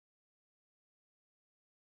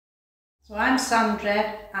So I'm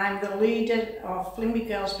Sandra, I'm the leader of Flimby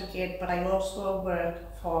Girls Brigade, but I also work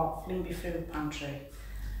for Flimby Food Pantry.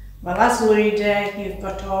 Well, as leader, you've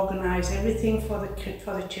got to organise everything for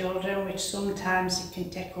the children, which sometimes it can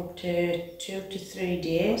take up to 2 to 3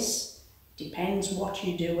 days. Depends what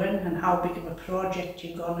you're doing and how big of a project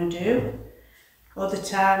you're going to do. Other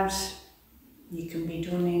times you can be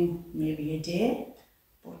done in maybe a day,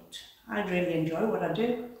 but I really enjoy what I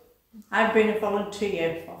do. I've been a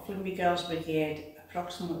volunteer for Flimby Girls Brigade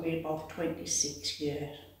approximately about 26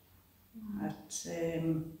 years.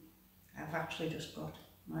 I've actually just got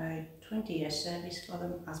my 20-year service for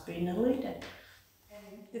them as being a leader.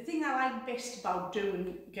 The thing I like best about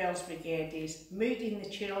doing Girls Brigade is meeting the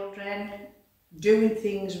children, doing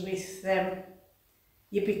things with them.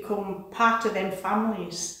 You become part of them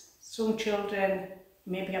families. Some children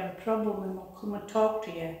maybe have a problem and they'll come and talk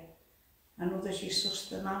to you, and others you suss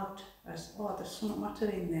them out as, oh, there's something matter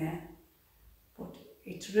in there. But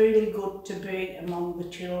it's really good to be among the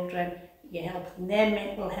children. You help their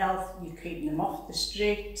mental health, you keep them off the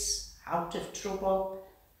streets, out of trouble,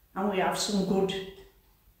 and we have some good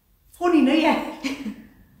fun in here.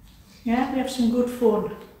 Yeah, we have some good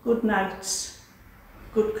fun, good nights,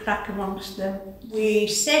 good crack amongst them. We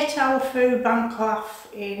set our food bank off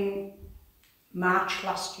in March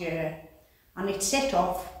last year, and it set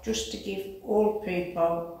off just to give old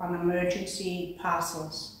people an emergency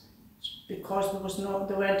parcels because they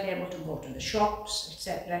weren't able to go to the shops,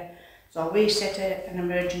 etc. So we set an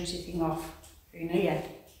emergency thing off in here,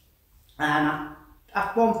 and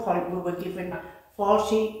at one point we were given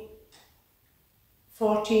 40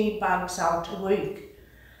 bags out a week.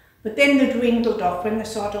 But then they dwindled off when they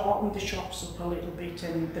sort of opened the shops up a little bit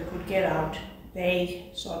and they could get out.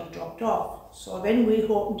 They sort of dropped off. So then we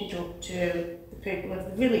opened it up to the people of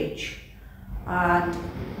the village, and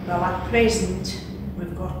well, at present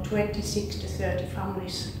we've got 26 to 30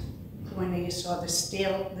 families coming here, so there's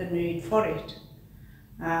still the need for it.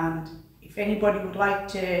 And if anybody would like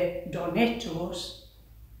to donate to us,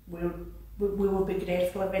 we will be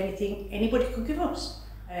grateful of anything anybody could give us.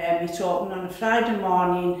 It's open on a Friday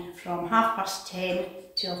morning from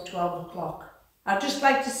 10:30 till 12 o'clock. I'd just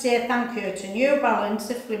like to say thank you to New Balance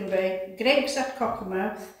at Flimby, Greg's at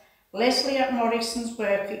Cockermouth, Leslie at Morrison's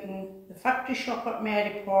Workington, the Factory Shop at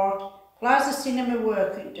Maryport, Plaza Cinema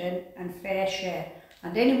Workington and Fair Share,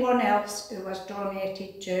 and anyone else who has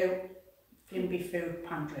donated to Flimby Food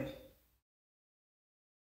Pantry.